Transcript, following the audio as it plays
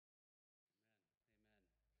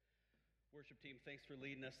Worship team, thanks for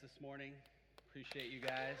leading us this morning. Appreciate you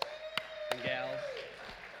guys and gals.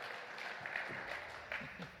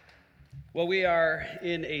 Well, we are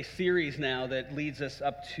in a series now that leads us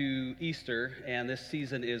up to Easter, and this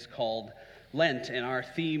season is called Lent, and our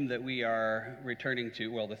theme that we are returning to,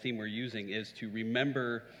 well, the theme we're using is to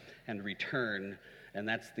remember and return, and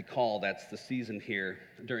that's the call, that's the season here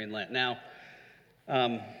during Lent. Now,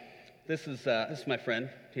 this is my friend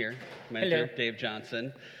here, mentor, Hello. Dave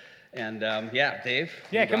Johnson. And, Dave.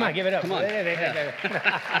 Yeah, come on, give it up. Come on. Yeah.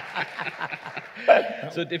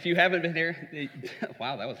 So if you haven't been here,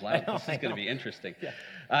 wow, that was loud. This is going to be interesting. Yeah.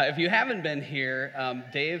 If you haven't been here,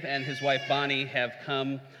 Dave and his wife Bonnie have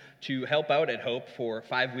come to help out at Hope for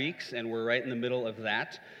 5 weeks, and we're right in the middle of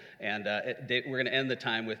that. And we're going to end the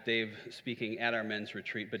time with Dave speaking at our men's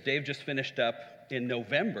retreat. But Dave just finished up in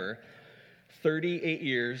November, 38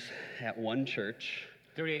 years at one church.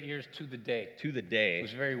 38 years to the day. To the day. It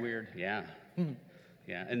was very weird. Yeah.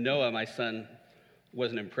 Yeah. And Noah, my son,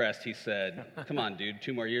 wasn't impressed. He said, come on, dude,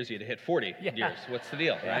 2 more years, you'd hit 40 years. What's the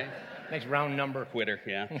deal, right? Nice round number. Quitter,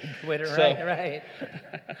 yeah. Quitter, right.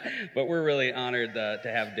 But we're really honored to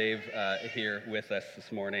have Dave here with us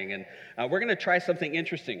this morning. And we're going to try something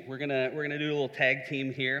interesting. We're going to do a little tag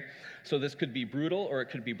team here. So this could be brutal or it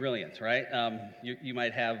could be brilliant, right? You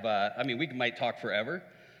might have, we might talk forever.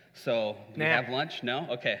 So, do we have lunch? No?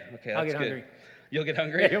 Okay, that's I'll get good. hungry. You'll get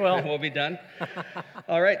hungry? Yeah, you will. We'll be done.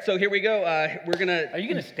 All right, so here we go. We're going to... Are you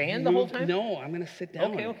going to stand the whole time? No, I'm going to sit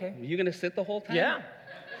down. Okay. Are you going to sit the whole time? Yeah.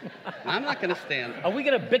 I'm not going to stand. Are we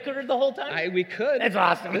going to bicker the whole time? We could. That's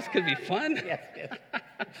awesome. This could be fun. Yes, good.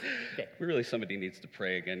 Okay. Really, somebody needs to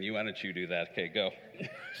pray again. Why don't you do that? Okay, go.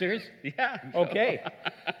 Serious? Yeah. Okay.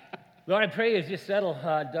 Lord, I pray is just settle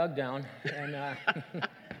Doug down. And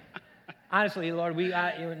honestly, Lord, we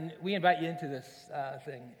invite you into this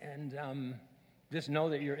thing. And just know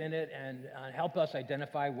that you're in it and help us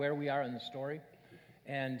identify where we are in the story.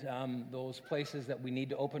 And those places that we need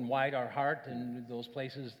to open wide our heart, and those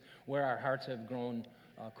places where our hearts have grown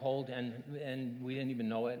cold and we didn't even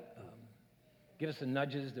know it. Give us the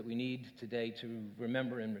nudges that we need today to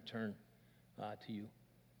remember and return to you.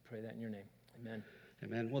 Pray that in your name. Amen.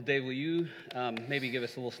 Amen. Well, Dave, will you maybe give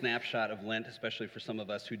us a little snapshot of Lent, especially for some of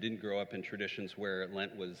us who didn't grow up in traditions where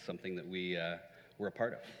Lent was something that we were a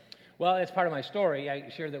part of? Well, it's part of my story. I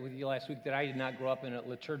shared that with you last week that I did not grow up in a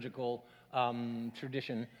liturgical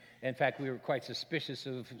tradition. In fact, we were quite suspicious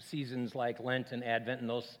of seasons like Lent and Advent, and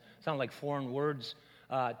those sound like foreign words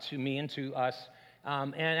to me and to us.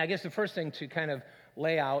 And I guess the first thing to kind of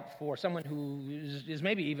lay out for someone who is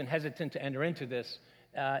maybe even hesitant to enter into this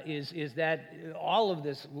is that all of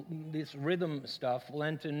this rhythm stuff,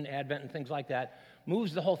 Lenten, Advent, and things like that,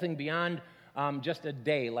 moves the whole thing beyond just a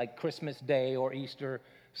day like Christmas Day or Easter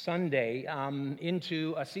Sunday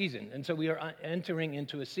into a season. And so we are entering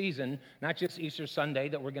into a season, not just Easter Sunday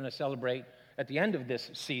that we're going to celebrate at the end of this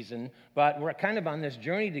season, but we're kind of on this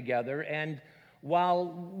journey together. And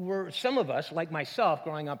while some of us, like myself,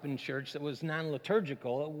 growing up in church that was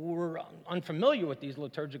non-liturgical, were unfamiliar with these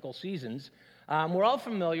liturgical seasons, we're all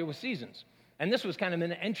familiar with seasons. And this was kind of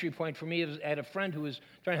an entry point for me. I had a friend who was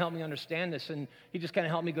trying to help me understand this, and he just kind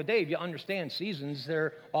of helped me go, Dave, you understand seasons.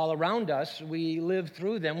 They're all around us. We live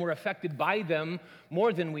through them. We're affected by them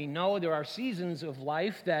more than we know. There are seasons of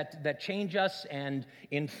life that change us and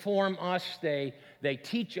inform us. They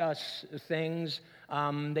teach us things.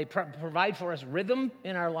 They provide for us rhythm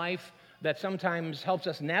in our life that sometimes helps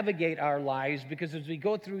us navigate our lives, because as we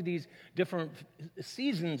go through these different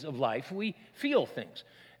seasons of life, we feel things.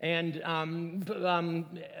 And I'm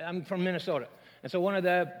from Minnesota. And so one of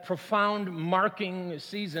the profound marking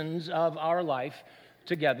seasons of our life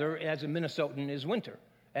together as a Minnesotan is winter.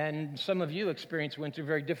 And some of you experience winter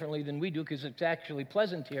very differently than we do, because it's actually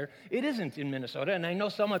pleasant here. It isn't in Minnesota, and I know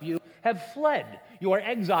some of you have fled. You are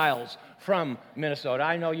exiles from Minnesota.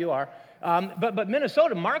 I know you are. But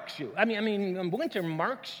Minnesota marks you. I mean, winter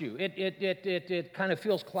marks you. It kind of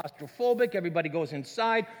feels claustrophobic. Everybody goes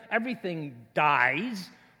inside. Everything dies.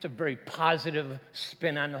 It's a very positive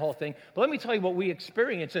spin on the whole thing. But let me tell you what we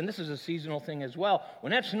experience, and this is a seasonal thing as well. When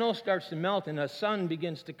that snow starts to melt and the sun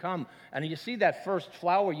begins to come, and you see that first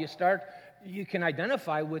flower, you can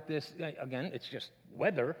identify with this. Again, it's just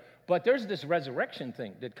weather, but there's this resurrection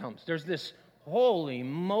thing that comes. There's this, holy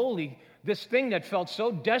moly, this thing that felt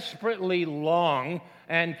so desperately long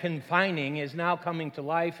and confining is now coming to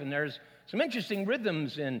life, and there's some interesting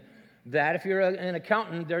rhythms in that. If you're an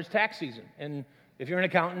accountant, there's tax season, and if you're an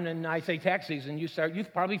accountant and I say tax season, you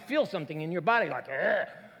probably feel something in your body like,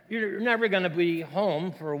 you're never going to be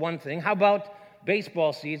home for one thing. How about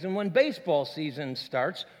baseball season? When baseball season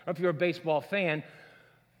starts, or if you're a baseball fan,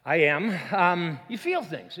 I am. You feel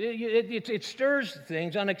things. It stirs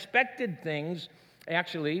things, unexpected things.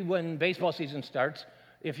 Actually, when baseball season starts,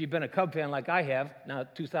 if you've been a Cub fan like I have, now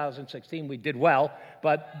 2016 we did well,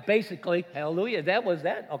 but basically, hallelujah, that was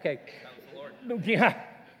that? Okay. Yeah,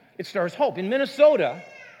 it stirs hope. In Minnesota,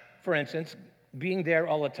 for instance, being there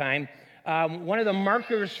all the time, one of the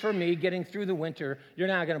markers for me getting through the winter, you're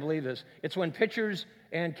not going to believe this, it's when pitchers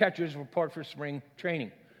and catchers report for spring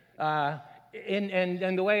training.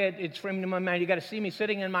 And the way it's framed in my mind, you got to see me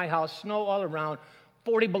sitting in my house, snow all around,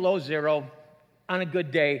 40 below zero on a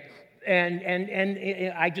good day.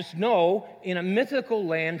 And I just know in a mythical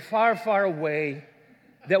land far, far away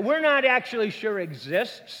that we're not actually sure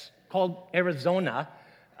exists, called Arizona,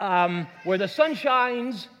 where the sun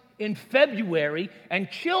shines in February and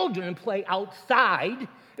children play outside.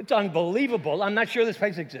 It's unbelievable. I'm not sure this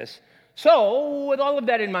place exists. So, with all of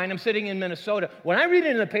that in mind, I'm sitting in Minnesota. When I read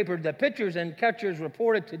in the paper that pitchers and catchers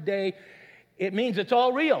reported today, it means it's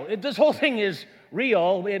all real. This whole thing is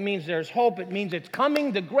real. It means there's hope. It means it's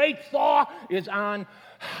coming. The great thaw is on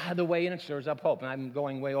the way, and it stirs up hope. And I'm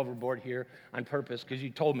going way overboard here on purpose because you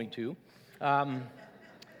told me to.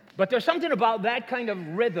 But there's something about that kind of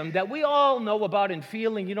rhythm that we all know about and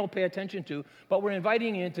feel and you don't pay attention to, but we're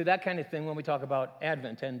inviting you into that kind of thing when we talk about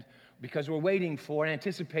Advent, and because we're waiting for and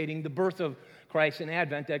anticipating the birth of Christ in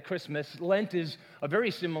Advent at Christmas. Lent is a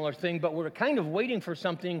very similar thing, but we're kind of waiting for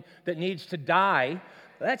something that needs to die.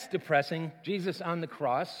 That's depressing. Jesus on the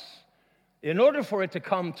cross, in order for it to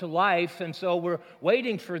come to life, and so we're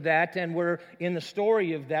waiting for that, and we're in the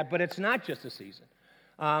story of that, but it's not just a season.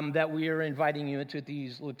 That we are inviting you into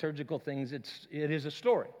these liturgical things. It is a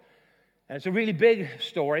story. And it's a really big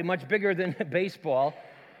story, much bigger than baseball.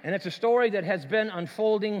 And it's a story that has been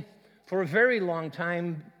unfolding for a very long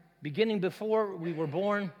time, beginning before we were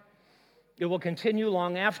born. It will continue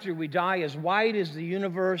long after we die, as wide as the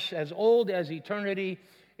universe, as old as eternity.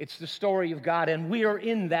 It's the story of God, and we are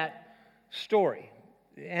in that story.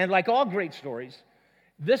 And like all great stories,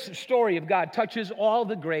 this story of God touches all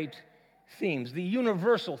the great themes, the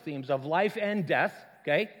universal themes of life and death,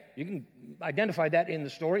 okay? You can identify that in the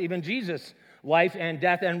story. Even Jesus' life and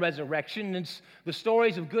death and resurrection. It's the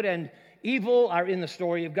stories of good and evil are in the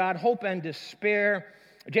story of God, hope and despair.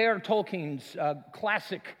 J.R. Tolkien's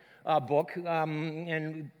classic book,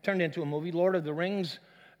 and turned into a movie, Lord of the Rings,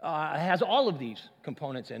 has all of these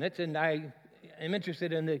components in it, and I am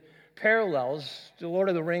interested in the parallels to Lord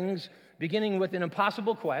of the Rings, beginning with an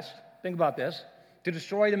impossible quest. Think about this. To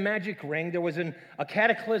destroy the magic ring, there was a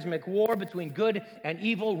cataclysmic war between good and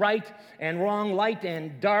evil, right and wrong, light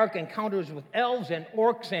and dark, encounters with elves and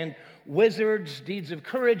orcs and wizards, deeds of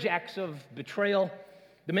courage, acts of betrayal,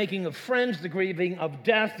 the making of friends, the grieving of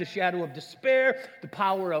death, the shadow of despair, the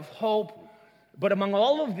power of hope. But among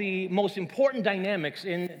all of the most important dynamics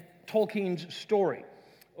in Tolkien's story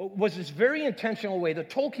was this very intentional way that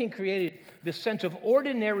Tolkien created this sense of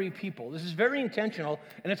ordinary people. This is very intentional,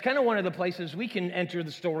 and it's kind of one of the places we can enter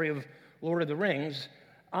the story of Lord of the Rings.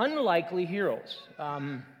 Unlikely heroes,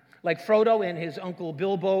 like Frodo and his uncle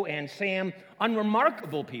Bilbo and Sam,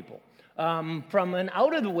 unremarkable people from an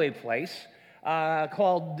out-of-the-way place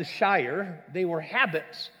called the Shire. They were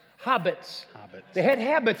hobbits. They had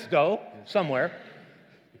habits, though, somewhere.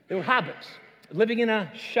 They were hobbits, living in a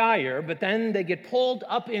shire, but then they get pulled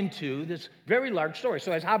up into this very large story.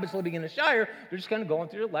 So as hobbits living in a shire, they're just kind of going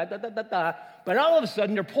through life, but all of a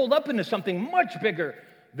sudden they're pulled up into something much bigger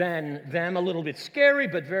than them, a little bit scary,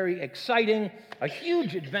 but very exciting, a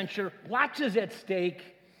huge adventure, lots is at stake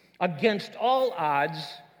against all odds.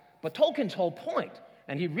 But Tolkien's whole point,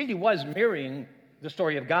 and he really was mirroring the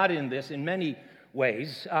story of God in this in many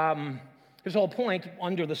ways, his whole point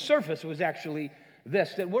under the surface was actually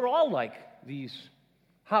this, that we're all like these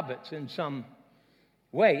hobbits in some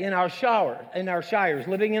way, in our shires,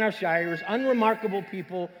 living in our shires, unremarkable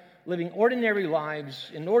people, living ordinary lives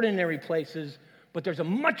in ordinary places, but there's a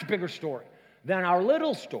much bigger story than our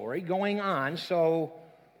little story going on. So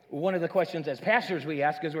one of the questions as pastors we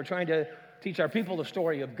ask as we're trying to teach our people the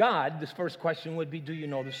story of God, this first question would be, do you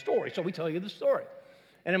know the story? So we tell you the story.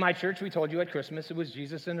 And in my church, we told you at Christmas it was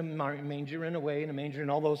Jesus in a manger in a way, in a manger and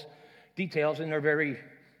all those details, and they're very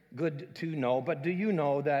good to know. But do you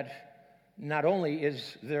know that not only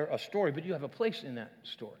is there a story, but you have a place in that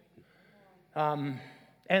story? And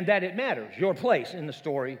that it matters. Your place in the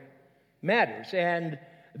story matters. And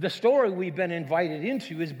the story we've been invited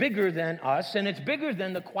into is bigger than us, and it's bigger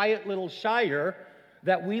than the quiet little shire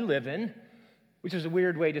that we live in, which is a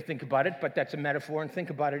weird way to think about it, but that's a metaphor, and think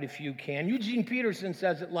about it if you can. Eugene Peterson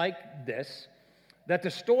says it like this, that the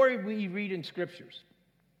story we read in Scriptures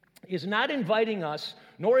is not inviting us,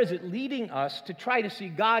 nor is it leading us to try to see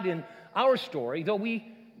God in our story, though we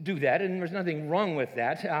do that, and there's nothing wrong with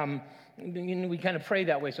that. We kind of pray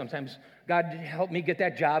that way sometimes. God, help me get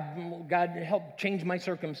that job. God, help change my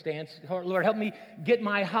circumstance. Lord, help me get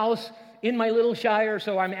my house in my little shire.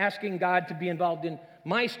 So I'm asking God to be involved in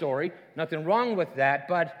my story. Nothing wrong with that.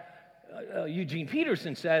 But Eugene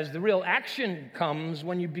Peterson says the real action comes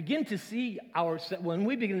when we begin to see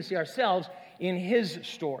ourselves in his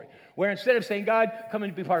story. Where instead of saying, God, come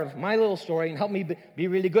and be part of my little story and help me be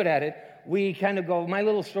really good at it, we kind of go, my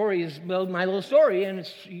little story is my little story, and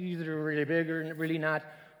it's either really big or really not.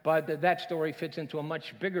 But that story fits into a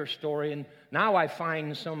much bigger story, and now I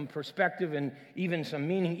find some perspective and even some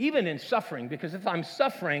meaning, even in suffering, because if I'm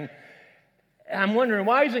suffering, I'm wondering,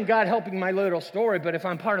 why isn't God helping my little story? But if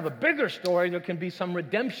I'm part of a bigger story, there can be some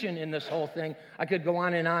redemption in this whole thing. I could go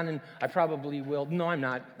on, and I probably will. No, I'm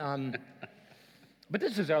not. But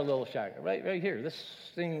this is our little shire, right here. This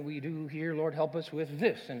thing we do here, Lord, help us with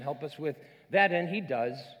this and help us with that, and he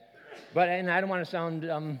does. And I don't want to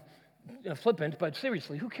sound flippant, but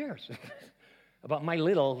seriously, who cares about my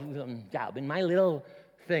little job and my little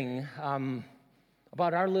thing,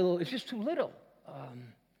 about our little, it's just too little.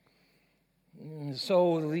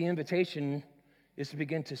 So the invitation is to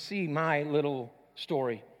begin to see my little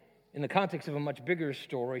story in the context of a much bigger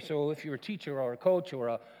story. So if you're a teacher or a coach or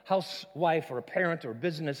a housewife or a parent or a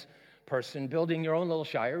business person building your own little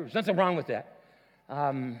shire, there's nothing wrong with that.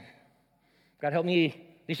 God help me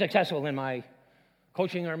be successful in my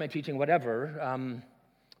coaching or my teaching, whatever.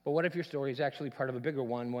 But what if your story is actually part of a bigger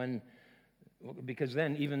one because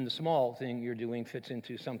then even the small thing you're doing fits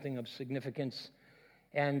into something of significance.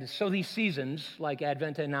 And so these seasons, like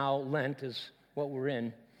Advent and now Lent is what we're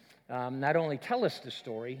in, not only tell us the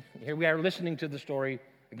story, here we are listening to the story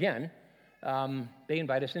again, they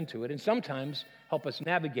invite us into it, and sometimes help us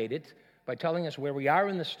navigate it by telling us where we are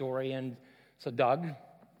in the story. And so Doug,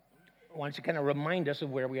 why don't you kind of remind us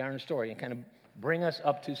of where we are in the story and kind of bring us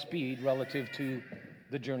up to speed relative to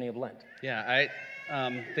the journey of Lent. Yeah,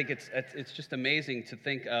 I think it's just amazing to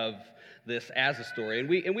think of this as a story,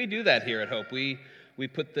 and we do that here at Hope. We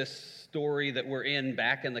put this story that we're in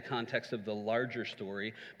back in the context of the larger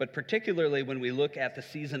story, but particularly when we look at the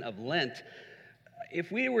season of Lent,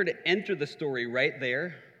 if we were to enter the story right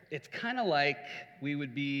there, it's kind of like we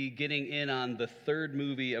would be getting in on the third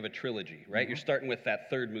movie of a trilogy, right? Mm-hmm. You're starting with that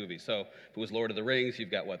third movie. So if it was Lord of the Rings,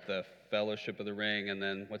 you've got the Fellowship of the Ring, and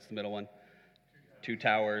then what's the middle one? Two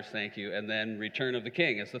Towers, thank you. And then Return of the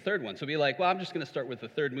King is the third one. So be like, well, I'm just going to start with the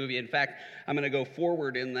third movie. In fact, I'm going to go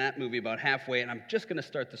forward in that movie about halfway, and I'm just going to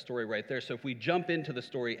start the story right there. So if we jump into the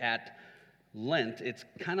story at Lent, it's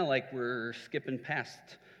kind of like we're skipping past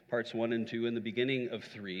parts 1 and 2 in the beginning of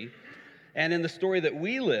 3. And in the story that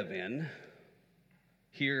we live in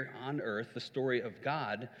here on earth, the story of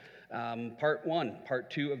God, part 1,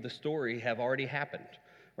 part 2 of the story have already happened.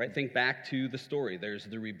 Right? Think back to the story. There's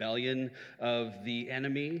the rebellion of the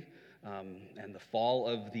enemy and the fall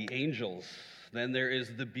of the angels. Then there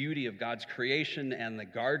is the beauty of God's creation and the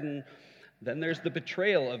garden. Then there's the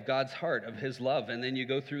betrayal of God's heart, of his love. And then you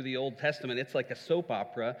go through the Old Testament. It's like a soap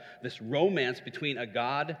opera, this romance between a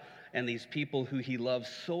God and these people who he loves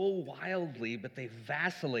so wildly, but they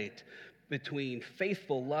vacillate between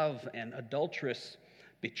faithful love and adulterous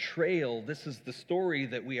betrayal. This is the story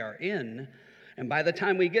that we are in. And by the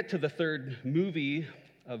time we get to the third movie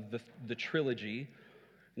of the trilogy,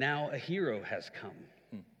 now a hero has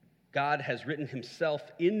come. God has written himself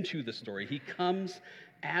into the story. He comes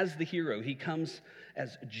as the hero. He comes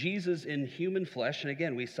as Jesus in human flesh. And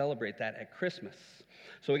again, we celebrate that at Christmas.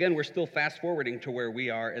 So again, we're still fast forwarding to where we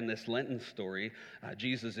are in this Lenten story.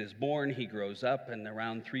 Jesus is born, he grows up, and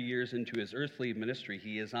around 3 years into his earthly ministry,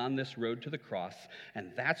 he is on this road to the cross.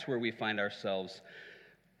 And that's where we find ourselves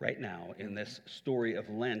right now in this story of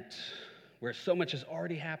Lent, where so much has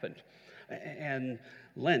already happened. And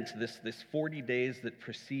Lent, this 40 days that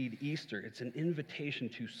precede Easter, it's an invitation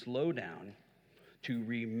to slow down, to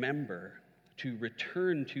remember, to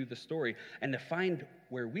return to the story, and to find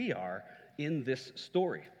where we are in this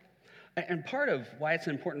story. And part of why it's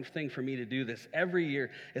an important thing for me to do this every year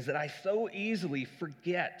is that I so easily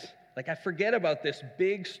forget. I forget about this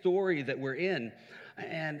big story that we're in,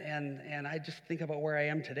 and I just think about where I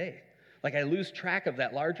am today. I lose track of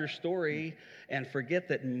that larger story and forget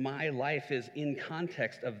that my life is in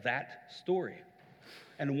context of that story.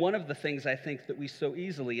 And one of the things I think that we so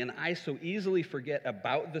easily, and I so easily forget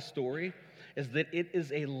about the story, is that it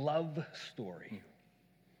is a love story.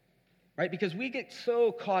 right? Because we get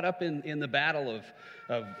so caught up in the battle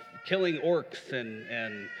of killing orcs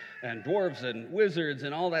and dwarves and wizards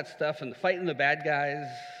and all that stuff and fighting the bad guys,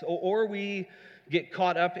 or we get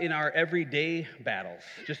caught up in our everyday battles,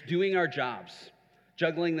 just doing our jobs,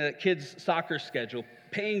 juggling the kids' soccer schedule,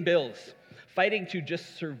 paying bills, fighting to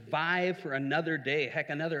just survive for another day, heck,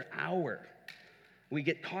 another hour. We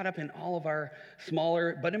get caught up in all of our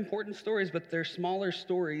smaller but important stories, but they're smaller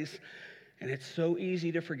stories, and it's so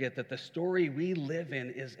easy to forget that the story we live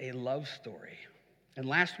in is a love story. And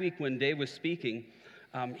last week when Dave was speaking,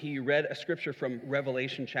 he read a scripture from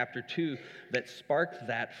Revelation chapter 2 that sparked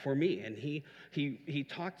that for me. And he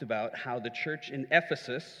talked about how the church in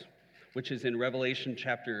Ephesus, which is in Revelation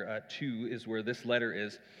chapter 2 is where this letter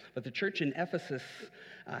is, but the church in Ephesus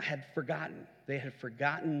had forgotten. They had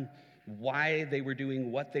forgotten why they were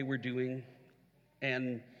doing what they were doing.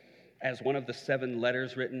 And as one of the 7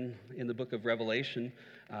 letters written in the book of Revelation,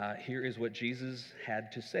 here is what Jesus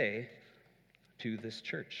had to say to this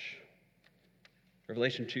church.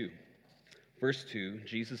 Revelation 2, verse 2,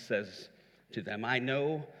 Jesus says to them, I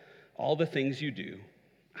know all the things you do.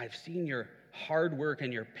 I've seen your hard work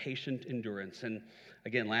and your patient endurance. And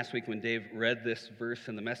again, last week when Dave read this verse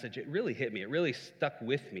in the message, it really hit me. It really stuck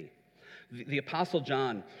with me. The Apostle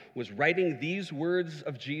John was writing these words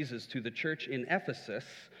of Jesus to the church in Ephesus,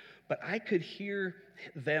 but I could hear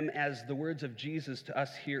them as the words of Jesus to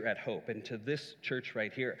us here at Hope and to this church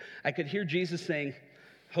right here. I could hear Jesus saying,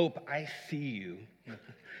 Hope, I see you.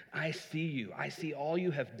 I see you. I see all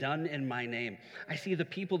you have done in my name. I see the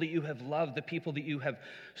people that you have loved, the people that you have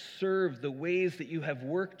served, the ways that you have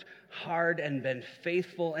worked hard and been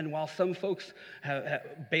faithful. And while some folks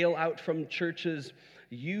bail out from churches,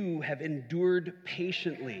 you have endured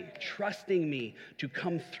patiently, trusting me to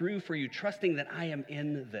come through for you, trusting that I am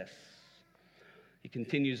in this. He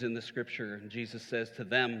continues in the scripture, and Jesus says to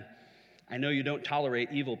them, I know you don't tolerate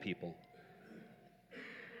evil people.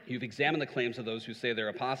 You've examined the claims of those who say they're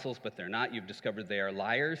apostles, but they're not. You've discovered they are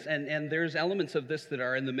liars. And there's elements of this that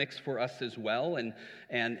are in the mix for us as well.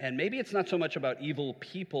 And maybe it's not so much about evil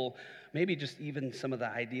people, maybe just even some of the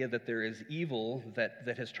idea that there is evil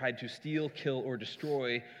that has tried to steal, kill, or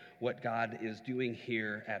destroy what God is doing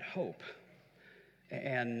here at Hope.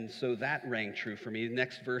 And so that rang true for me.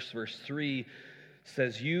 Next verse 3,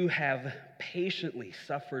 says, you have patiently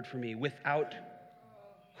suffered for me without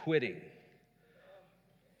quitting.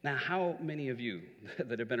 Now, how many of you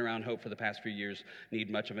that have been around Hope for the past few years need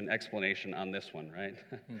much of an explanation on this one, right?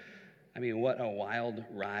 I mean, what a wild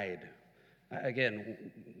ride.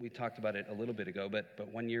 Again, we talked about it a little bit ago, but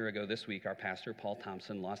 1 year ago this week, our pastor, Paul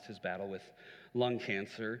Thompson, lost his battle with lung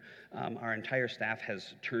cancer. Our entire staff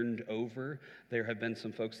has turned over. There have been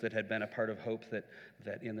some folks that had been a part of Hope that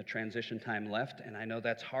in the transition time left, and I know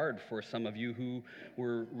that's hard for some of you who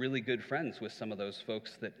were really good friends with some of those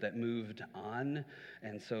folks that moved on,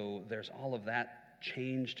 and so there's all of that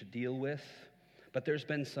change to deal with. But there's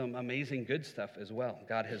been some amazing good stuff as well.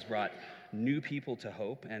 God has brought new people to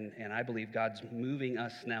Hope, and I believe God's moving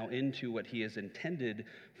us now into what he has intended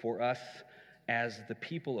for us as the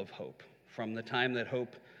people of Hope from the time that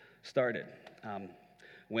Hope started.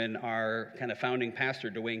 When our kind of founding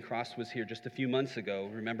pastor, Dwayne Cross, was here just a few months ago,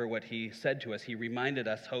 remember what he said to us. He reminded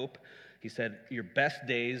us, Hope, he said, your best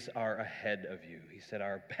days are ahead of you. He said,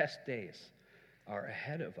 our best days are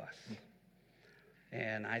ahead of us.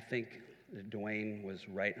 And I think Dwayne was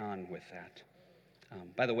right on with that.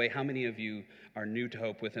 By the way, how many of you are new to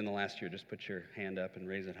Hope within the last year? Just put your hand up and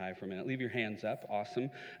raise it high for a minute. Leave your hands up. Awesome.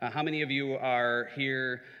 How many of you are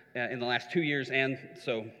here in the last 2 years and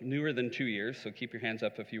so newer than 2 years? So keep your hands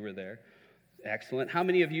up if you were there. Excellent. How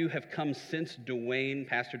many of you have come since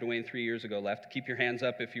Pastor Dwayne 3 years ago left? Keep your hands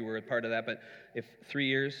up if you were a part of that, but if 3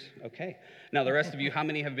 years, okay. Now the rest of you, how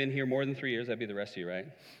many have been here more than 3 years? That'd be the rest of you, right?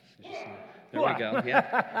 There we go.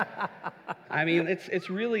 Yeah. I mean, it's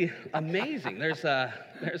really amazing. There's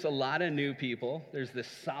a lot of new people. There's this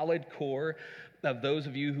solid core of those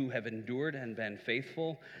of you who have endured and been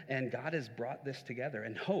faithful, and God has brought this together.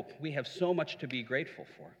 And Hope, we have so much to be grateful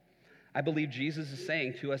for. I believe Jesus is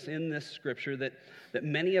saying to us in this scripture that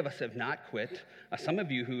many of us have not quit. Some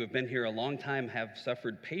of you who have been here a long time have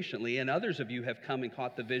suffered patiently, and others of you have come and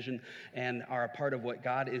caught the vision and are a part of what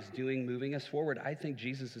God is doing, moving us forward. I think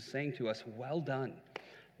Jesus is saying to us, well done,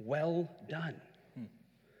 well done.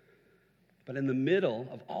 But in the middle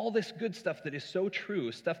of all this good stuff that is so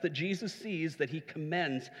true, stuff that Jesus sees, that he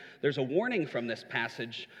commends, there's a warning from this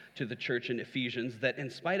passage to the church in Ephesians that in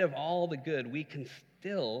spite of all the good, we can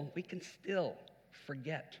still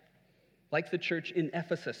forget. Like the church in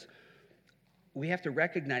Ephesus, we have to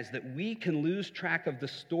recognize that we can lose track of the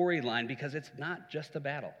storyline because it's not just a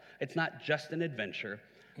battle. It's not just an adventure.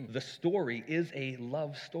 The story is a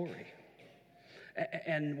love story.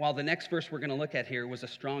 And while the next verse we're going to look at here was a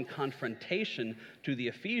strong confrontation to the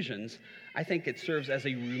Ephesians, I think it serves as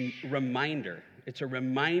a reminder. It's a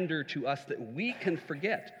reminder to us that we can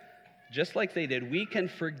forget, just like they did, we can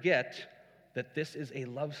forget that this is a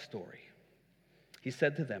love story. He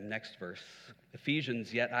said to them, next verse,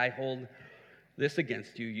 Ephesians, yet I hold this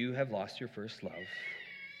against you, you have lost your first love.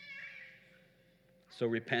 So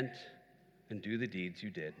repent and do the deeds you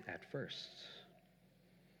did at first.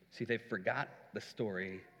 See, they forgot the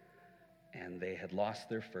story and they had lost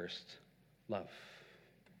their first love.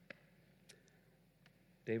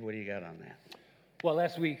 Dave, what do you got on that? Well,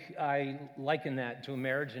 last week I likened that to a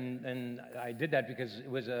marriage, and I did that because it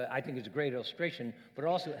was I think it's a great illustration, but it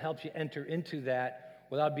also helps you enter into that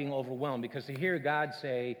without being overwhelmed. Because to hear God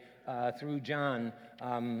say through John,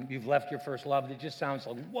 you've left your first love, it just sounds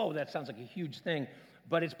like, whoa, that sounds like a huge thing,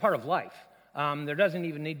 but it's part of life. There doesn't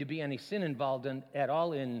even need to be any sin involved at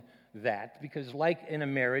all in that, because like in a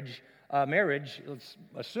marriage, let's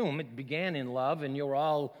assume it began in love and you were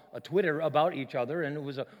all a Twitter about each other and it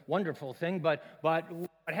was a wonderful thing, but what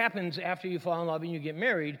happens after you fall in love and you get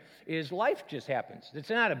married is life just happens. It's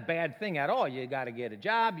not a bad thing at all. You got to get a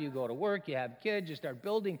job, you go to work, you have kids, you start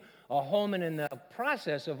building a home, and in the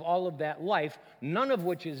process of all of that life, none of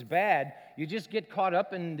which is bad, you just get caught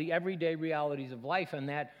up in the everyday realities of life, and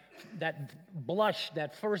that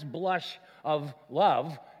first blush of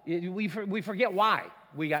love, we forget why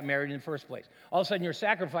we got married in the first place. All of a sudden, you're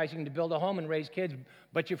sacrificing to build a home and raise kids,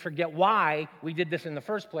 but you forget why we did this in the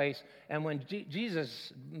first place. And when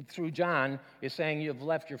Jesus, through John, is saying you've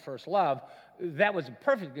left your first love, that was a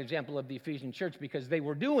perfect example of the Ephesian church, because they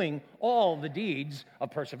were doing all the deeds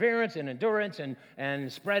of perseverance and endurance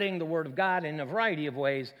and spreading the word of God in a variety of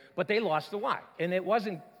ways, but they lost the why. And it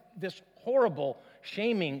wasn't this horrible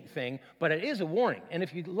shaming thing, but it is a warning. And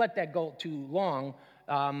if you let that go too long,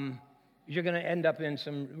 you're going to end up in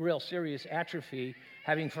some real serious atrophy,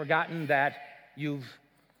 having forgotten that you've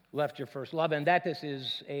left your first love, and that this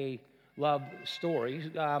is a love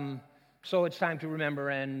story. So it's time to remember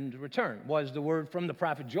and return, was the word from the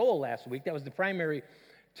prophet Joel last week. That was the primary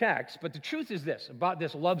text. But the truth is this, about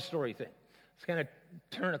this love story thing. Let's kind of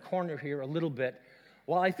turn a corner here a little bit.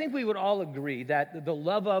 Well, I think we would all agree that the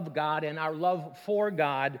love of God and our love for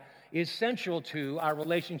God is central to our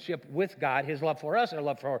relationship with God, his love for us, our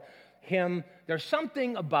love for him. There's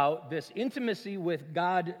something about this intimacy with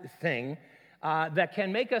God thing that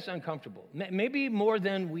can make us uncomfortable, maybe more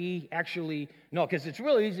than we actually know, because it's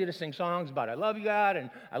really easy to sing songs about I love you, God, and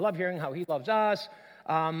I love hearing how he loves us,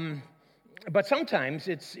 but sometimes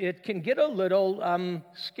it can get a little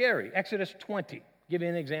scary. Exodus 20, give you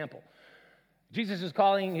an example. Jesus is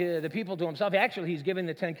calling the people to himself. Actually, he's giving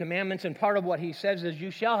the Ten Commandments, and part of what he says is, you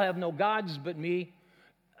shall have no gods but me,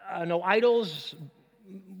 no idols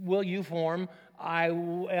will you form. I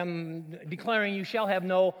am declaring you shall have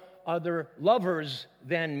no other lovers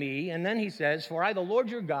than me. And then he says, for I, the Lord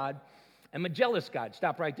your God, am a jealous God.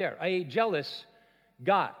 Stop right there. A jealous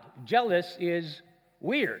God. Jealous is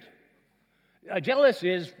weird. Jealous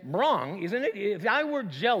is wrong, isn't it? If I were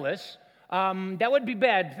jealous, that would be a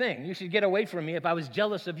bad thing. You should get away from me if I was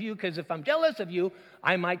jealous of you, because if I'm jealous of you,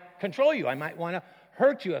 I might control you. I might want to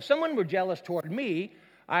hurt you. If someone were jealous toward me,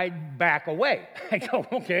 I'd back away. I go,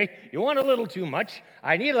 okay, you want a little too much.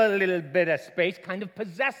 I need a little bit of space, kind of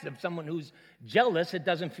possessive. Someone who's jealous, it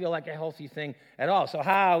doesn't feel like a healthy thing at all. So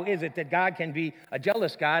how is it that God can be a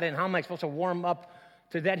jealous God, and how am I supposed to warm up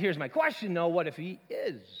to that? Here's my question, though. What if he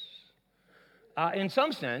is, in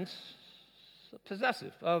some sense,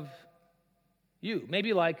 possessive of you?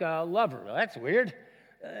 Maybe like a lover. Well, that's weird.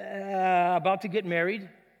 About to get married.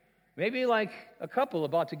 Maybe like a couple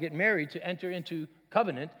about to get married to enter into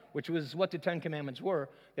covenant, which was what the Ten Commandments were.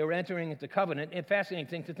 They were entering into covenant. And fascinating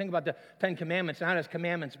thing to think about the Ten Commandments, not as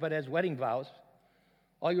commandments, but as wedding vows.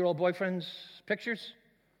 All your old boyfriends' pictures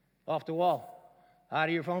off the wall, out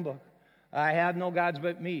of your phone book. I have no gods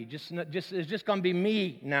but me. It's just going to be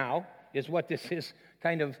me now, is what this is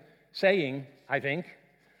kind of saying, I think.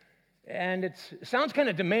 And it sounds kind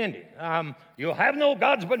of demanding. You'll have no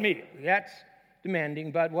gods but me. That's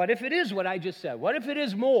demanding, but what if it is what I just said? What if it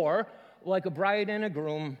is more like a bride and a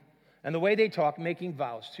groom, and the way they talk, making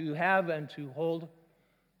vows to have and to hold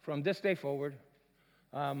from this day forward,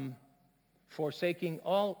 forsaking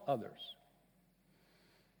all others?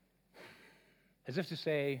 As if to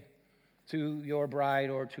say to your bride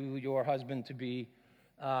or to your husband to be,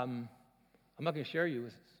 I'm not going to share you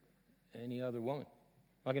with any other woman.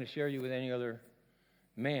 I'm not going to share you with any other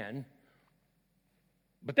man.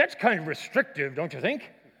 But that's kind of restrictive, don't you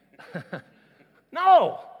think?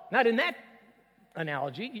 No, not in that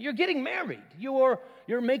analogy. You're getting married. You're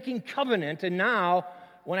making covenant, and now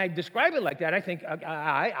when I describe it like that, I think,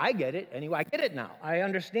 I get it. Anyway, I get it now. I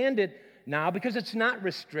understand it now because it's not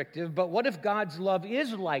restrictive. But what if God's love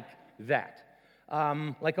is like that?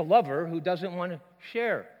 Like a lover who doesn't want to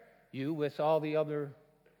share you with all the other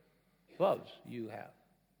loves you have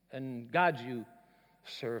and gods you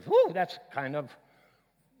serve. Whew, that's kind of,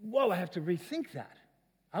 I have to rethink that.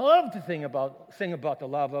 I love to sing about the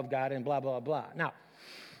love of God and blah, blah, blah. Now,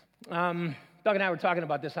 Doug and I were talking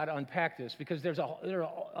about this, how to unpack this, because there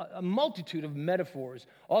are a multitude of metaphors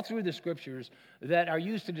all through the Scriptures that are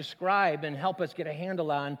used to describe and help us get a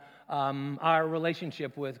handle on our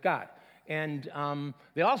relationship with God. And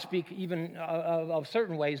they all speak even of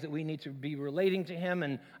certain ways that we need to be relating to Him,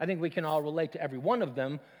 and I think we can all relate to every one of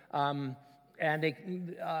them. But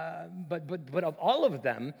of all of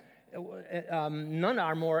them, none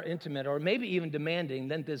are more intimate or maybe even demanding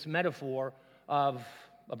than this metaphor of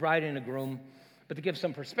a bride and a groom. But to give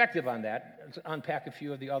some perspective on that, let's unpack a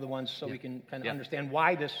few of the other ones so we can kind of understand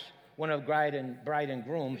why this one of bride and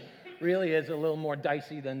groom really is a little more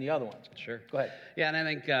dicey than the other ones. Sure. Go ahead. Yeah, and I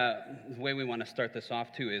think the way we want to start this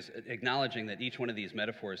off, too, is acknowledging that each one of these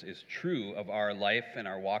metaphors is true of our life and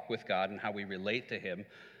our walk with God and how we relate to Him.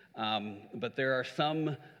 But there are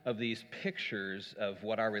some of these pictures of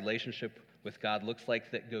what our relationship with God looks like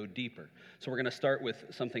that go deeper. So we're going to start with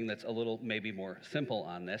something that's a little maybe more simple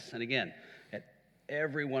on this. And again, at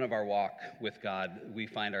every one of our walk with God, we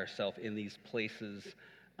find ourselves in these places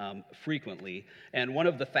frequently. And one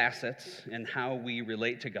of the facets in how we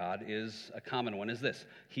relate to God is a common one is this: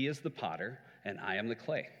 He is the potter and I am the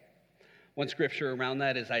clay. One scripture around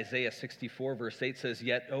that is Isaiah 64 verse 8 says,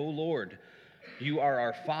 "Yet, O Lord, you are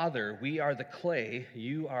our Father, we are the clay,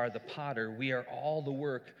 you are the potter, we are all the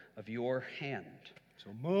work of your hand." So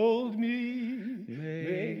mold me,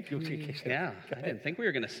 make me. Yeah, I didn't think we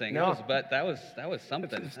were going to sing those, but that was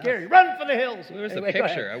something. It's scary. Run for the hills. Where's the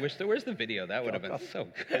picture? I wish where's the video? That would have been so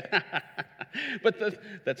good. But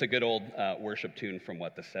that's a good old worship tune from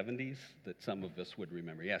the 70s that some of us would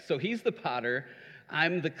remember. Yeah, so He's the potter,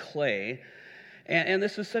 I'm the clay. And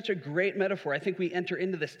this is such a great metaphor. I think we enter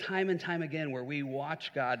into this time and time again where we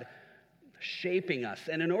watch God shaping us.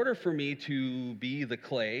 And in order for me to be the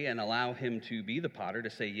clay and allow Him to be the potter, to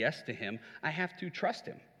say yes to Him, I have to trust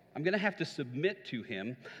Him. I'm going to have to submit to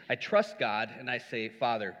Him. I trust God, and I say,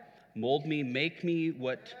 Father, mold me, make me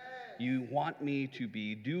what you want me to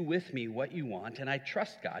be, do with me what you want, and I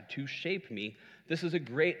trust God to shape me. This is a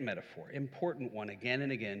great metaphor, important one again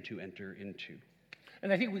and again to enter into.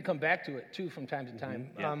 And I think we come back to it, too, from time to time.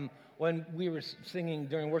 Mm-hmm. Yeah. When we were singing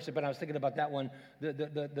during worship, and I was thinking about that one,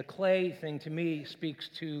 the clay thing to me speaks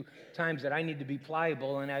to times that I need to be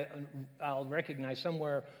pliable, and I'll recognize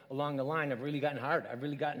somewhere along the line I've really gotten hard. I've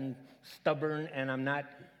really gotten stubborn, and I'm not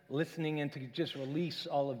listening and to just release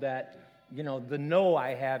all of that, the no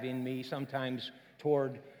I have in me sometimes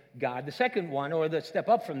toward God. The second one, or the step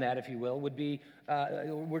up from that, if you will, would be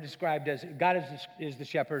we're described as God is the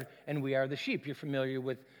shepherd and we are the sheep. You're familiar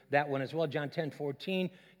with that one as well. John 10:14,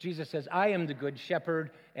 Jesus says, I am the good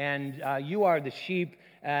shepherd and you are the sheep.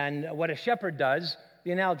 And what a shepherd does,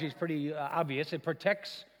 the analogy is pretty obvious. It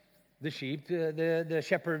protects the sheep. The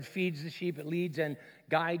shepherd feeds the sheep. It leads and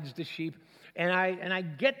guides the sheep. And I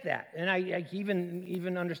get that, and I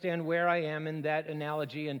even understand where I am in that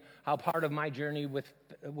analogy and how part of my journey with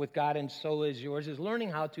God, and so is yours, is learning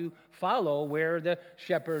how to follow where the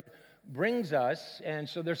shepherd brings us. And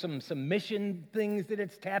so there's some mission things that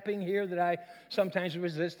it's tapping here that I sometimes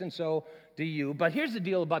resist, and so do you. But here's the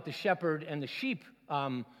deal about the shepherd and the sheep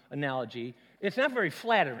analogy. It's not very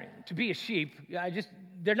flattering to be a sheep.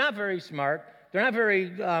 They're not very smart. They're not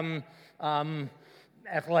very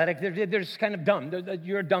athletic. They're just kind of dumb.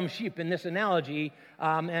 You're a dumb sheep in this analogy,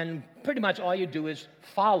 and pretty much all you do is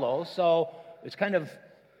follow. So it's kind of,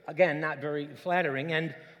 again, not very flattering.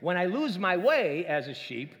 And when I lose my way as a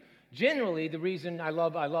sheep, generally the reason I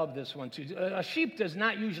love this one too. A sheep does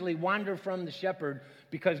not usually wander from the shepherd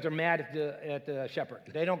because they're mad at the shepherd.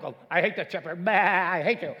 They don't go, I hate the shepherd. Bah, I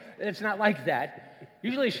hate you. It's not like that.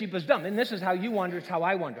 Usually a sheep is dumb, and this is how you wander, it's how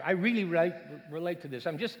I wander. I really relate to this.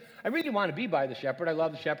 I really want to be by the shepherd. I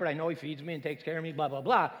love the shepherd. I know he feeds me and takes care of me, blah, blah,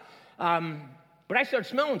 blah. But I start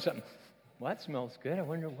smelling something. Well, that smells good. I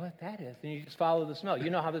wonder what that is. And you just follow the smell. You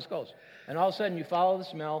know how this goes. And all of a sudden you follow the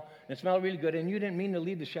smell, and it smells really good, and you didn't mean to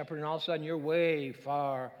leave the shepherd, and all of a sudden you're way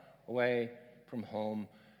far away from home,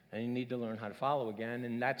 and you need to learn how to follow again.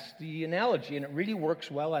 And that's the analogy, and it really works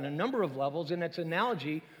well on a number of levels, and its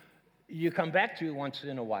analogy you come back to once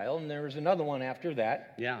in a while, and there's another one after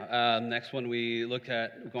that. Yeah, next one we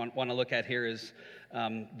want to look at here is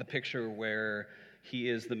the picture where he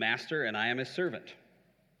is the master and I am his servant.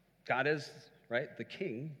 God is, right, the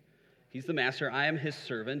king. He's the master. I am his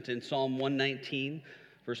servant. In Psalm 119,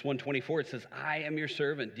 verse 124, it says, I am your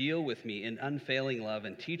servant. Deal with me in unfailing love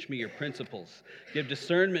and teach me your principles. Give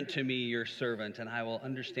discernment to me, your servant, and I will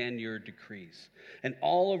understand your decrees. And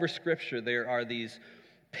all over Scripture, there are these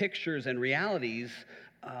pictures and realities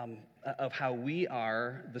of how we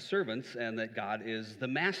are the servants and that God is the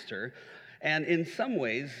master. And in some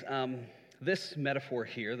ways, this metaphor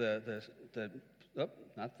here,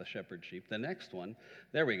 not the shepherd sheep, the next one,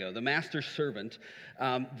 there we go, the master servant,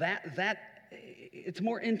 that it's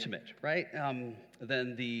more intimate, right,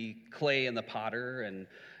 than the clay and the potter,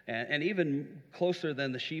 and even closer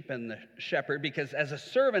than the sheep and the shepherd, because as a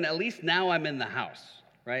servant, at least now I'm in the house,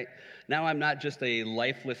 right? Now I'm not just a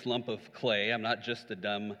lifeless lump of clay. I'm not just a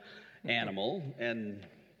dumb animal. And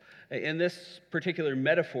in this particular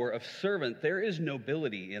metaphor of servant, there is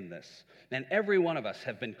nobility in this. And every one of us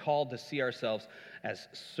have been called to see ourselves as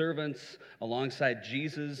servants alongside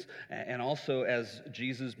Jesus, and also as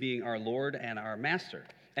Jesus being our Lord and our master.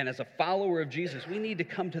 And as a follower of Jesus, we need to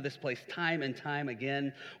come to this place time and time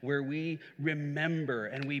again where we remember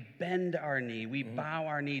and we bend our knee, we bow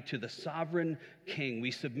our knee to the sovereign King.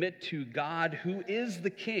 We submit to God who is the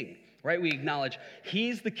King, right? We acknowledge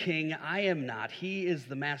He's the King, I am not. He is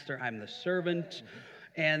the master, I'm the servant.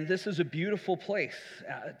 And this is a beautiful place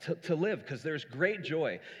to live, because there's great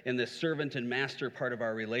joy in this servant and master part of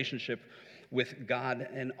our relationship with God.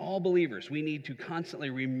 And all believers, we need to constantly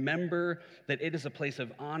remember that it is a place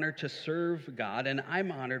of honor to serve God, and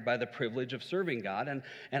I'm honored by the privilege of serving God, and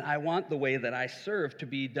I want the way that I serve to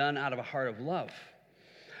be done out of a heart of love.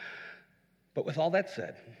 But with all that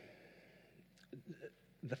said,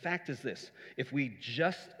 the fact is this: if we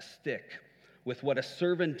just stick with what a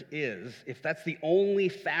servant is, if that's the only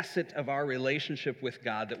facet of our relationship with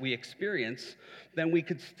God that we experience, then we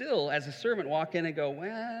could still, as a servant, walk in and go,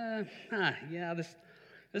 well,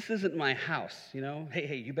 this isn't my house, you know?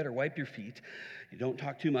 Hey, you better wipe your feet. You don't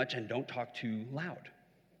talk too much and don't talk too loud,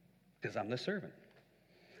 because I'm the servant.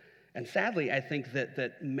 And sadly, I think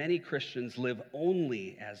that many Christians live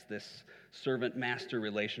only as this servant-master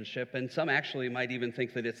relationship, and some actually might even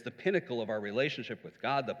think that it's the pinnacle of our relationship with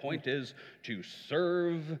God. The point is to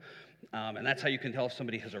serve, and that's how you can tell if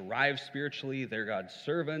somebody has arrived spiritually. They're God's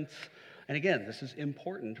servants. And again, this is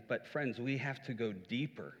important, but friends, we have to go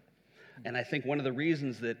deeper. And I think one of the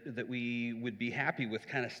reasons that we would be happy with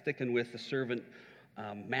kind of sticking with the servant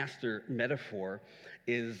master metaphor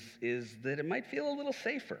is that it might feel a little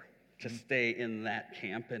safer to stay in that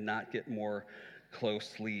camp and not get more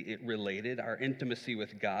closely related. Our intimacy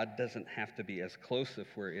with God doesn't have to be as close if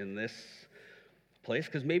we're in this place,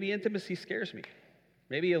 because maybe intimacy scares me.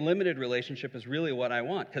 Maybe a limited relationship is really what I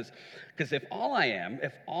want, because if all I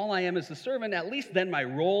am is the servant, at least then my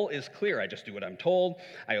role is clear. I just do what I'm told.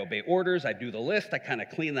 I obey orders. I do the list. I kind of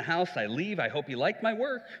clean the house. I leave. I hope you like my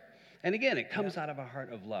work. And again, it comes out of a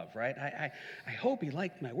heart of love, right? I hope he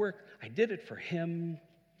liked my work. I did it for him.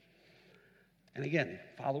 And again,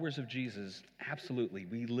 followers of Jesus, absolutely.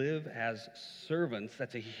 We live as servants.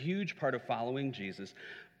 That's a huge part of following Jesus.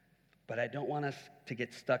 But I don't want us to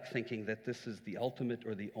get stuck thinking that this is the ultimate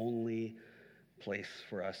or the only place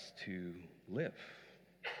for us to live.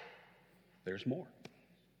 There's more.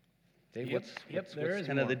 Dave, what's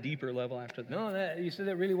kind of the deeper level after that? No, you said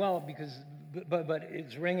that really well, but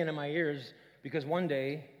it's ringing in my ears, because one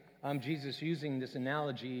day Jesus, using this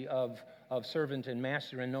analogy of servant and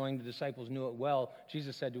master, and knowing the disciples knew it well,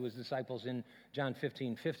 Jesus said to his disciples in John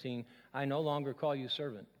 15:15, I no longer call you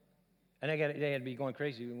servant. And they had to be going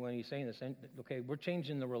crazy when he's saying this. And, okay, we're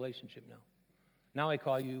changing the relationship now. Now I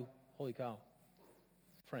call you, holy cow,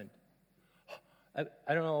 friend.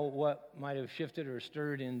 I don't know what might have shifted or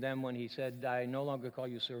stirred in them when he said, I no longer call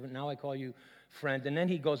you servant, now I call you friend. And then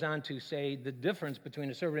he goes on to say the difference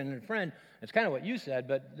between a servant and a friend. It's kind of what you said,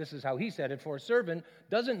 but this is how he said it. For a servant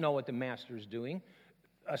doesn't know what the master is doing.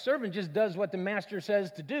 A servant just does what the master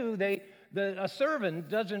says to do. A servant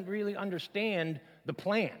doesn't really understand the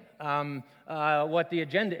plan, what the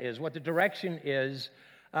agenda is, what the direction is.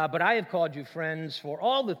 But I have called you friends, for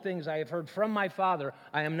all the things I have heard from my Father,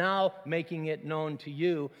 I am now making it known to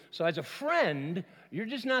you. So as a friend, you're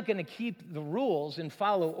just not going to keep the rules and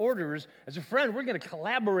follow orders. As a friend, we're going to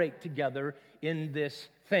collaborate together in this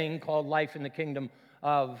thing called life in the kingdom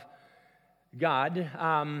of God.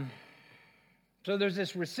 So there's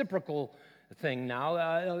this reciprocal thing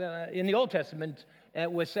now. In the Old Testament, it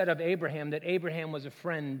was said of Abraham that Abraham was a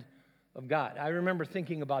friend of God. I remember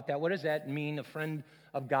thinking about that. What does that mean, a friend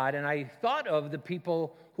of God? And I thought of the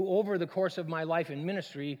people who, over the course of my life in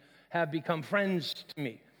ministry, have become friends to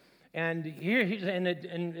me. And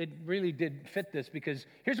it really did fit this, because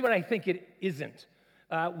here's what I think it isn't.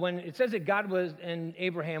 When it says that God and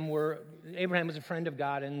Abraham was a friend of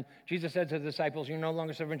God, and Jesus said to the disciples, "You're no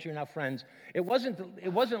longer servants, you're now friends." It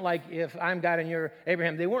wasn't like, if I'm God and you're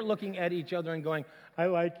Abraham. They weren't looking at each other and going, "I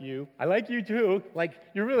like you too, like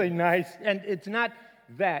you're really nice." And it's not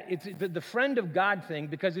that. It's the friend of God thing,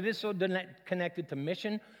 because it is so connected to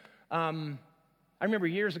mission. I remember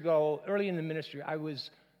years ago, early in the ministry, I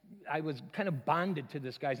was kind of bonded to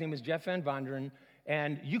this guy. His name was Jeff Van Vonderen.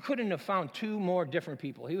 And you couldn't have found two more different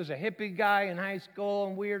people. He was a hippie guy in high school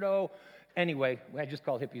and weirdo. Anyway, I just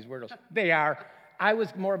call hippies weirdos. They are. I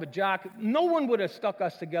was more of a jock. No one would have stuck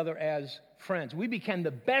us together as friends. We became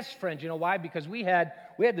the best friends. You know why? Because we had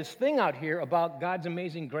this thing out here about God's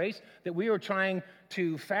amazing grace that we were trying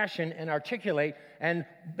to fashion and articulate. And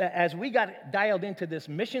as we got dialed into this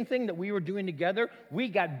mission thing that we were doing together, we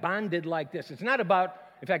got bonded like this. It's not about,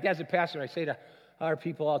 in fact, as a pastor, I say to our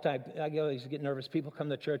people all the time, I always get nervous. People come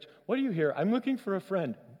to church. "What are you here?" "I'm looking for a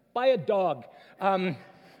friend." "Buy a dog."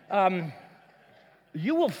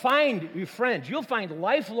 You will find your friends. You'll find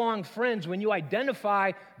lifelong friends when you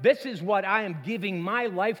identify, this is what I am giving my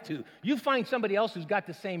life to. You find somebody else who's got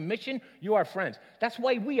the same mission, you are friends. That's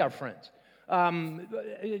why we are friends. I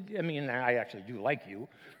mean, I actually do like you,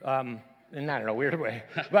 and not in a weird way.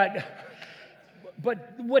 But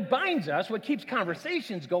what binds us, what keeps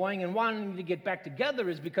conversations going and wanting to get back together,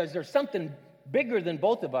 is because there's something bigger than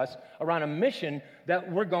both of us around a mission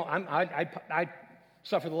that we're going. I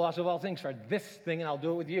suffer the loss of all things for this thing, and I'll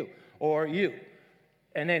do it with you or you.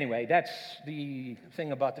 And anyway, that's the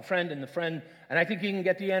thing about the friend and the friend. And I think you can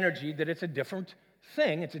get the energy that it's a different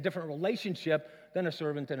thing. It's a different relationship than a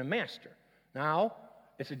servant and a master. Now,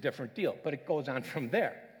 it's a different deal, but it goes on from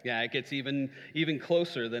there. Yeah, it gets even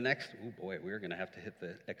closer. The next, oh boy, we're going to have to hit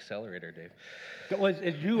the accelerator, Dave.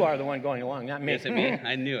 You are the one going along, not me. Is it me?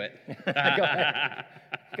 I knew it.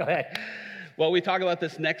 Go ahead. Well, we talk about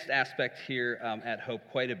this next aspect here at Hope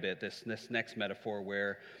quite a bit, this next metaphor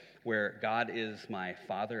where God is my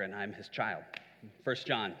Father and I'm his child. 1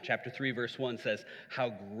 John chapter 3, verse 1 says, "How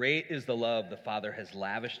great is the love the Father has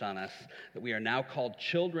lavished on us, that we are now called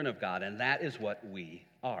children of God, and that is what we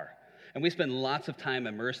are." And we spend lots of time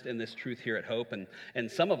immersed in this truth here at Hope,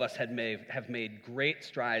 and some of us have made great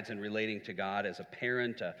strides in relating to God as a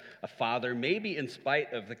parent, a father, maybe in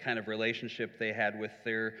spite of the kind of relationship they had with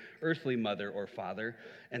their earthly mother or father.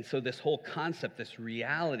 And so this whole concept, this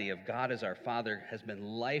reality of God as our Father, has been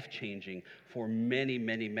life-changing for many,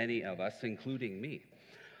 many, many of us, including me.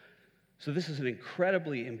 So this is an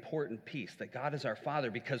incredibly important piece, that God is our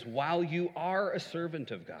Father, because while you are a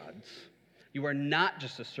servant of God's, you are not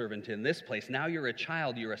just a servant in this place. Now you're a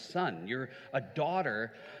child, you're a son, you're a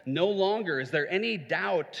daughter. No longer is there any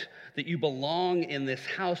doubt that you belong in this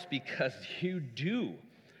house, because you do.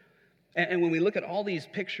 And when we look at all these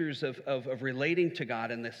pictures of relating to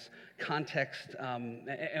God in this context,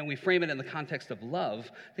 and we frame it in the context of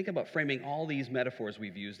love, think about framing all these metaphors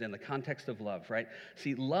we've used in the context of love, right?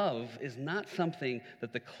 See, love is not something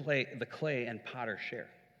that the clay and potter share.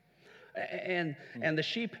 And the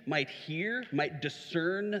sheep might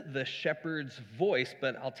discern the shepherd's voice,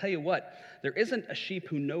 but I'll tell you what, there isn't a sheep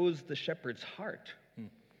who knows the shepherd's heart.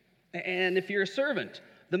 And if you're a servant,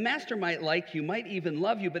 the master might like you, might even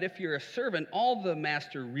love you, but if you're a servant, all the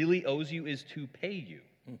master really owes you is to pay you.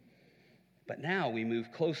 But now we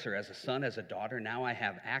move closer as a son, as a daughter. Now I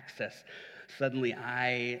have access. Suddenly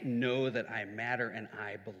I know that I matter and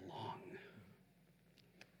I belong.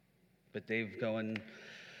 But Dave going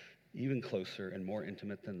even closer and more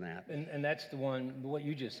intimate than that. And that's the one, what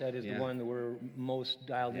you just said is the one that we're most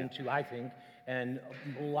dialed into, I think. And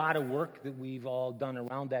a lot of work that we've all done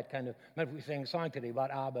around that kind of, remember we sang a song today about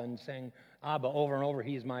Abba and saying Abba over and over,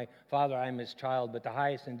 he's my Father, I'm his child. But the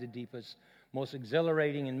highest and the deepest, most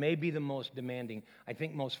exhilarating and maybe the most demanding, I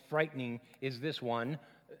think most frightening, is this one.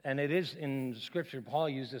 And it is in Scripture, Paul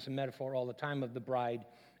used this metaphor all the time of the bride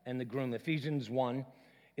and the groom. Ephesians 1.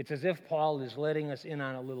 It's as if Paul is letting us in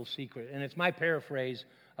on a little secret. And it's my paraphrase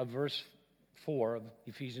of verse 4 of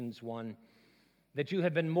Ephesians 1, that you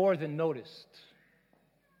have been more than noticed.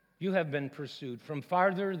 You have been pursued from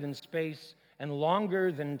farther than space and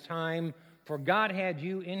longer than time, for God had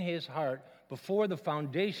you in his heart before the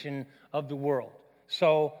foundation of the world.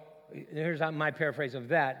 So here's my paraphrase of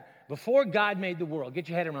that. Before God made the world, get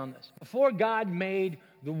your head around this. Before God made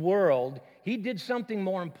the world, he did something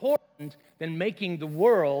more important than making the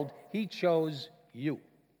world. He chose you.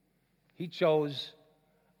 He chose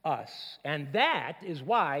us. And that is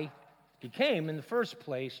why he came in the first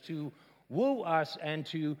place, to woo us and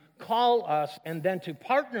to call us and then to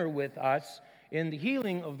partner with us in the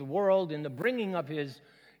healing of the world, in the bringing of his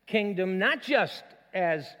kingdom, not just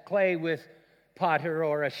as clay with potter,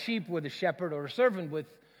 or a sheep with a shepherd, or a servant with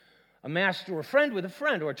a master, or a friend with a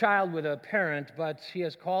friend, or a child with a parent, but he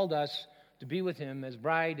has called us to be with him as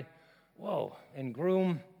bride, and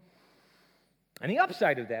groom. And the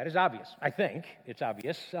upside of that is obvious. I think it's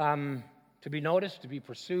obvious. To be noticed, to be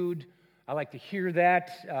pursued. I like to hear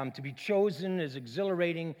that. To be chosen is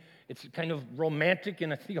exhilarating. It's kind of romantic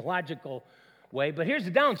in a theological way. But here's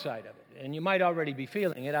the downside of it, and you might already be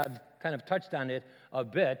feeling it. I've kind of touched on it a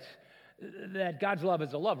bit, that God's love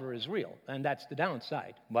as a lover is real, and that's the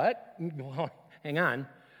downside. But, hang on.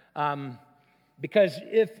 Because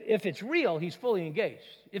if it's real, he's fully engaged.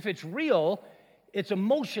 If it's real, it's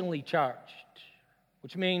emotionally charged,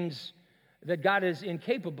 which means that God is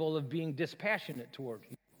incapable of being dispassionate toward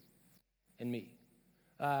you and me.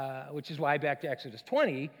 Which is why, back to Exodus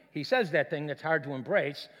 20, he says that thing that's hard to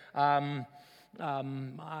embrace. I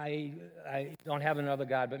don't have another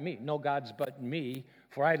God but me. No gods but me.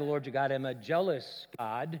 For I, the Lord your God, am a jealous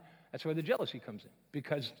God. That's where the jealousy comes in.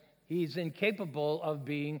 Because he's incapable of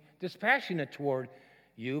being dispassionate toward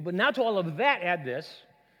you. But now to all of that, add this.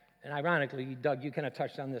 And ironically, Doug, you kind of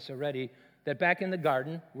touched on this already, that back in the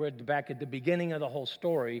garden, we're back at the beginning of the whole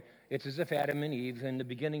story, it's as if Adam and Eve, in the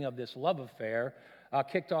beginning of this love affair,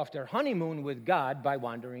 kicked off their honeymoon with God by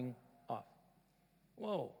wandering off.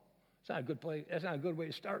 Whoa, that's not a good place. That's not a good way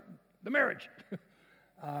to start the marriage.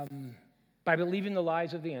 By believing the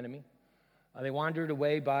lies of the enemy, they wandered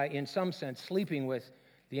away by, in some sense, sleeping with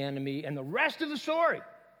the enemy, and the rest of the story,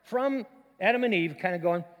 from Adam and Eve, kind of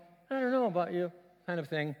going, I don't know about you, kind of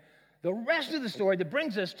thing. The rest of the story that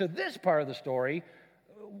brings us to this part of the story,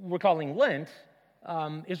 we're calling Lent,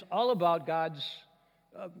 is all about God's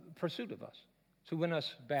pursuit of us, to win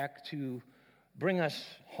us back, to bring us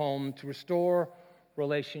home, to restore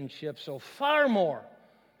relationships. So far more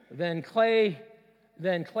than clay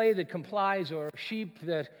that complies, or sheep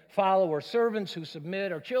that follow, or servants who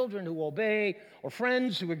submit, or children who obey, or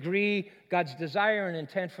friends who agree. God's desire and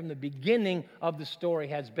intent from the beginning of the story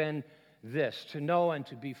has been this: to know and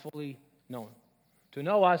to be fully known. To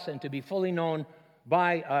know us and to be fully known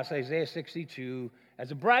by us, Isaiah 62,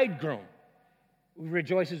 as a bridegroom who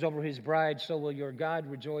rejoices over his bride, so will your God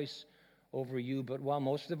rejoice over you. But to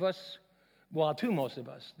most of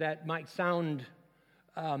us, that might sound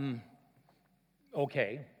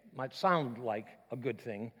okay, might sound like a good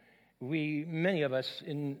thing. Many of us,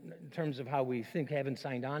 in terms of how we think, haven't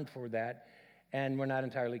signed on for that, and we're not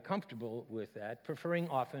entirely comfortable with that, preferring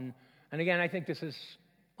often, and again, I think this is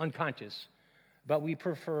unconscious, but we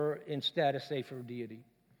prefer instead a safer deity,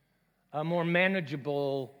 a more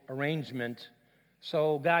manageable arrangement.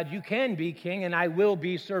 So, God, you can be king, and I will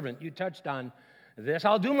be servant. You touched on this.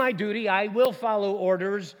 I'll do my duty. I will follow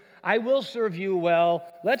orders. I will serve you well.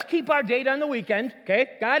 Let's keep our date on the weekend,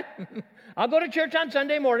 okay, God? I'll go to church on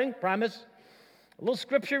Sunday morning, promise. A little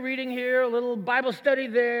scripture reading here, a little Bible study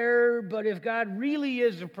there. But if God really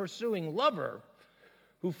is a pursuing lover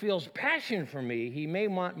who feels passion for me, he may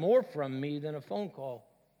want more from me than a phone call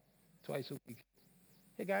twice a week.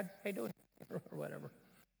 Hey, God, how you doing? Or whatever.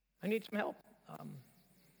 I need some help.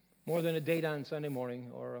 More than a date on Sunday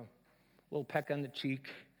morning or a little peck on the cheek.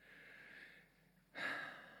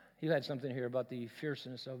 You had something here about the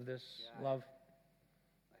fierceness of this love.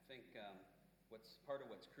 I think part of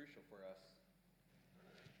what's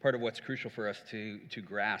crucial for us to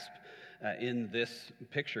grasp in this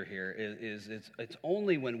picture here is it's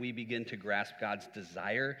only when we begin to grasp God's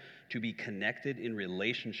desire to be connected in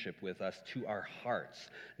relationship with us to our hearts,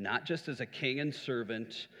 not just as a king and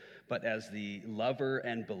servant, but as the lover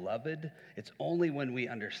and beloved. It's only when we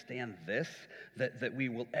understand this that we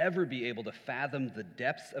will ever be able to fathom the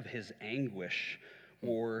depths of his anguish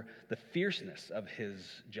or the fierceness of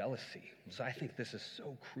his jealousy. So I think this is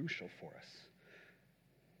so crucial for us.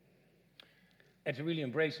 And to really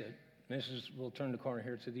embrace it, we'll turn the corner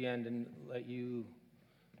here to the end and let you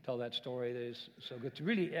tell that story that is so good. To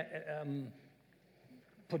really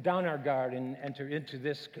put down our guard and enter into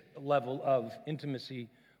this level of intimacy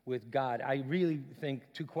with God, I really think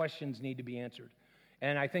two questions need to be answered.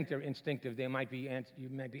 And I think they're instinctive. You might be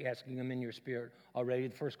asking them in your spirit already.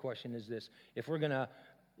 The first question is this: if we're going to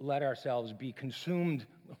let ourselves be consumed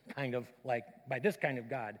kind of like by this kind of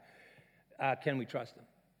God, can we trust him?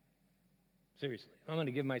 Seriously, I'm going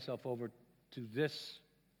to give myself over to this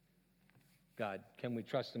God. Can we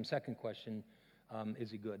trust him? Second question, is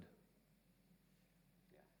he good?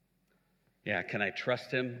 Yeah, can I trust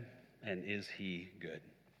him, and is he good?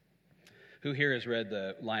 Who here has read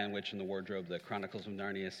The Lion, Witch, and the Wardrobe, the Chronicles of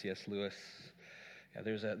Narnia, C.S. Lewis? Yeah,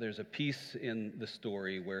 there's a piece in the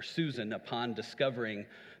story where Susan, upon discovering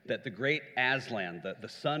that the great Aslan, the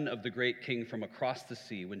son of the great king from across the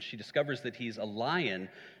sea, when she discovers that he's a lion,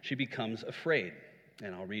 she becomes afraid.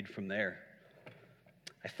 And I'll read from there.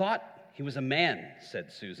 "I thought he was a man,"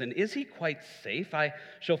 said Susan. "Is he quite safe? I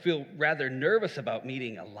shall feel rather nervous about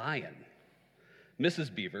meeting a lion."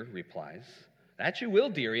 Mrs. Beaver replies, "That you will,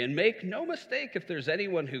 dearie, and make no mistake, if there's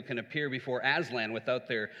anyone who can appear before Aslan without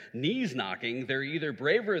their knees knocking, they're either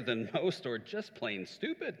braver than most or just plain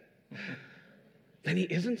stupid." "Then he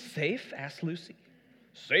isn't safe?" asked Lucy.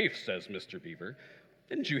 "Safe," says Mr. Beaver.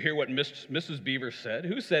 "Didn't you hear what Mrs. Beaver said?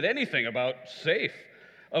 Who said anything about safe?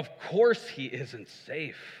 Of course he isn't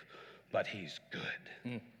safe, but he's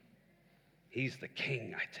good. He's the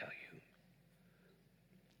king, I tell you."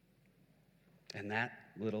 And that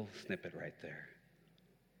little snippet right there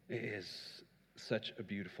is such a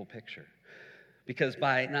beautiful picture. Because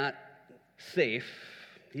by not safe,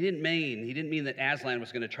 he didn't mean that Aslan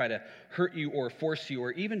was going to try to hurt you or force you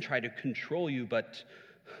or even try to control you, but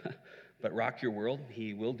rock your world,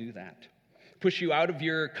 he will do that. Push you out of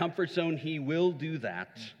your comfort zone, he will do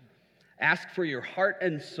that. Ask for your heart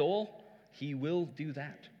and soul, he will do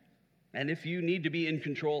that. And if you need to be in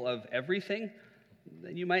control of everything,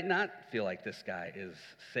 then you might not feel like this guy is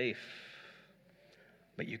safe.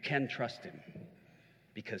 But you can trust him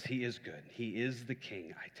because he is good. He is the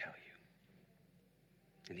king, I tell you.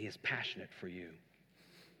 And he is passionate for you.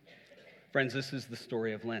 Friends, this is the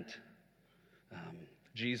story of Lent.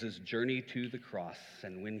 Jesus' journey to the cross.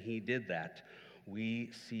 And when he did that,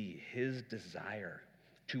 we see his desire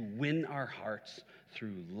to win our hearts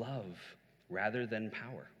through love rather than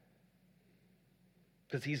power.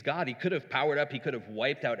 Because he's God. He could have powered up. He could have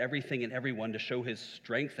wiped out everything and everyone to show his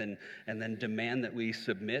strength and then demand that we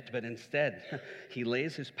submit. But instead, he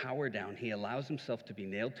lays his power down. He allows himself to be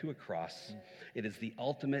nailed to a cross. It is the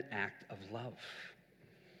ultimate act of love.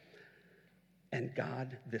 And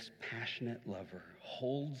God, this passionate lover,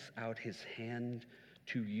 holds out his hand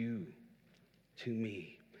to you, to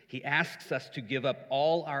me. He asks us to give up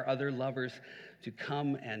all our other lovers, to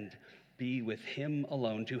come and be with him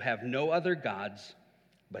alone, to have no other gods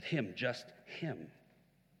but him, just him.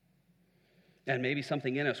 And maybe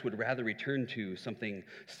something in us would rather return to something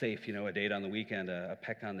safe, a date on the weekend, a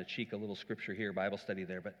peck on the cheek, a little scripture here, Bible study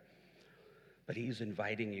there. But he's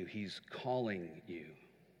inviting you, he's calling you,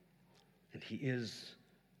 and he is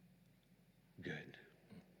good.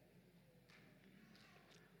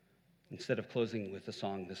 Instead of closing with a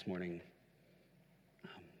song this morning,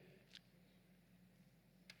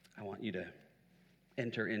 I want you to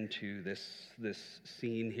enter into this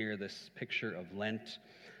scene here, this picture of Lent,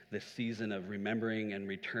 this season of remembering and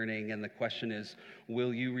returning. And the question is,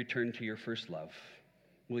 will you return to your first love?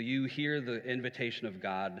 Will you hear the invitation of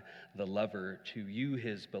God, the lover, to you,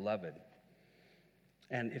 his beloved?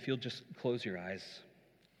 And if you'll just close your eyes.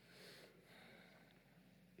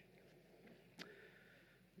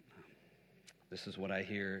 This is what I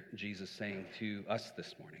hear Jesus saying to us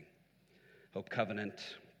this morning. Hope Covenant,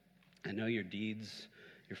 I know your deeds,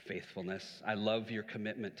 your faithfulness. I love your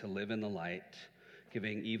commitment to live in the light,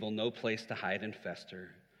 giving evil no place to hide and fester.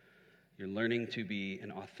 You're learning to be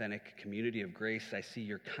an authentic community of grace. I see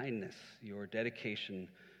your kindness, your dedication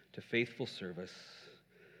to faithful service.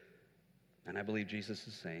 And I believe Jesus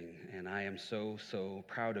is saying, and I am so, so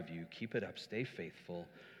proud of you. Keep it up. Stay faithful.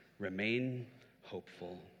 Remain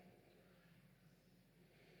hopeful.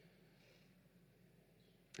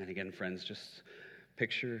 And again, friends, just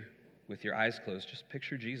picture, with your eyes closed, just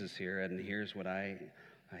picture Jesus here, and here's what I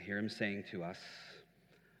hear him saying to us.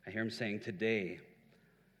 I hear him saying, today,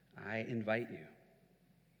 I invite you.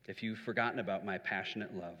 If you've forgotten about my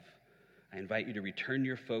passionate love, I invite you to return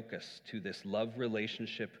your focus to this love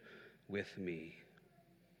relationship with me.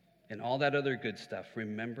 And all that other good stuff,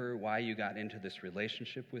 remember why you got into this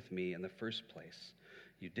relationship with me in the first place.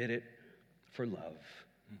 You did it for love.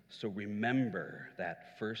 So remember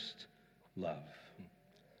that first love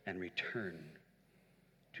and return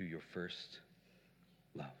to your first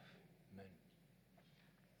love. Amen.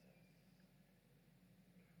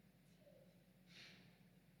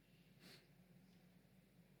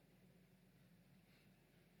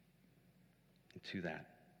 And to that,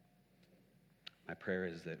 my prayer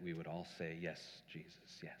is that we would all say, yes,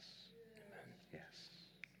 Jesus, yes. Amen. Yes.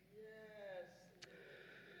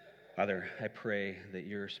 Father, I pray that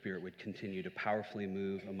your Spirit would continue to powerfully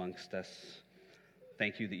move amongst us.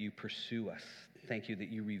 Thank you that you pursue us. Thank you that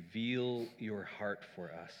you reveal your heart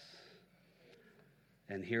for us.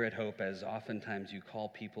 And here at Hope, as oftentimes you call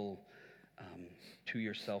people to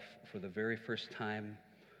yourself for the very first time.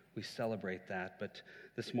 We celebrate that. But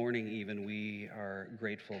this morning, even, we are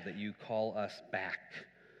grateful that you call us back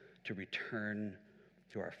to return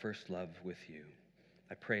to our first love with you.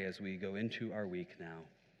 I pray as we go into our week now,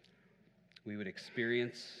 we would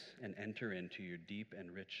experience and enter into your deep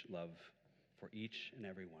and rich love for each and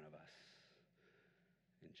every one of us.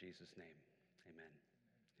 In Jesus' name, amen. Amen.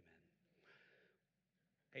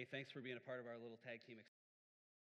 Hey, thanks for being a part of our little tag team.